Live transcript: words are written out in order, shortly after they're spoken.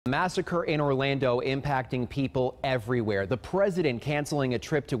Massacre in Orlando impacting people everywhere. The president canceling a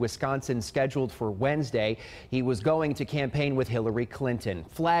trip to Wisconsin scheduled for Wednesday. He was going to campaign with Hillary Clinton.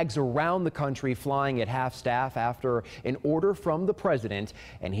 Flags around the country flying at half-staff after an order from the president.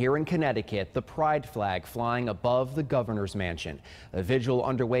 And here in Connecticut, the pride flag flying above the governor's mansion. A vigil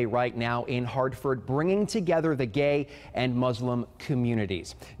underway right now in Hartford, bringing together the gay and Muslim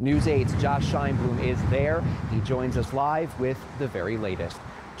communities. News 8's Josh Scheinblum is there. He joins us live with the very latest.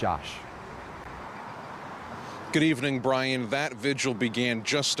 Josh. Good evening, Brian. That vigil began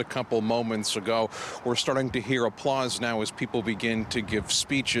just a couple moments ago. We're starting to hear applause now as people begin to give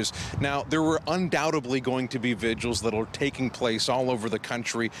speeches. Now, there were undoubtedly going to be vigils that are taking place all over the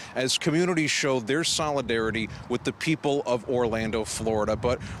country as communities show their solidarity with the people of Orlando, Florida.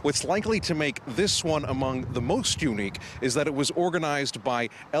 But what's likely to make this one among the most unique is that it was organized by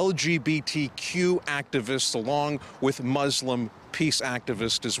LGBTQ activists along with Muslim peace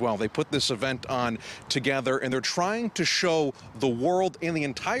activists as well. They put this event on together, and they're trying to show the world and the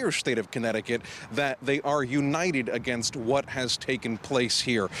entire state of Connecticut that they are united against what has taken place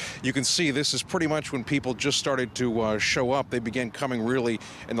here. You can see this is pretty much when people just started to show up. They began coming really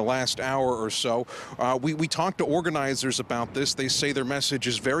in the last hour or so. We talked to organizers about this. They say their message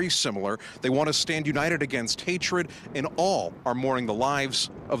is very similar. They want to stand united against hatred, and all are mourning the lives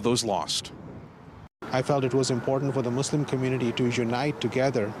of those lost. I felt it was important for the Muslim community to unite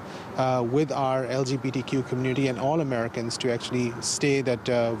together with our LGBTQ community and all Americans to actually say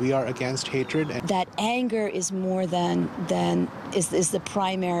that we are against hatred. That anger is more than is the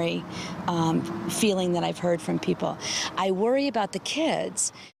primary feeling that I've heard from people. I worry about the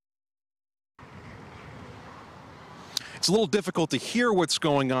kids. It's a little difficult to hear what's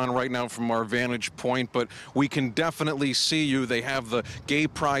going on right now from our vantage point, but we can definitely see you. They have the gay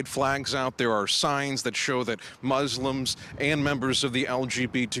pride flags out. There are signs that show that Muslims and members of the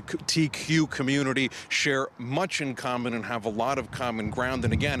LGBTQ community share much in common and have a lot of common ground,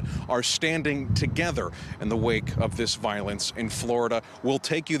 and again, are standing together in the wake of this violence in Florida. We'll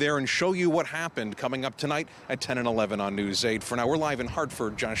take you there and show you what happened coming up tonight at 10 and 11 on News 8. For now, we're live in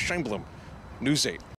Hartford. Josh Scheinblum, News 8.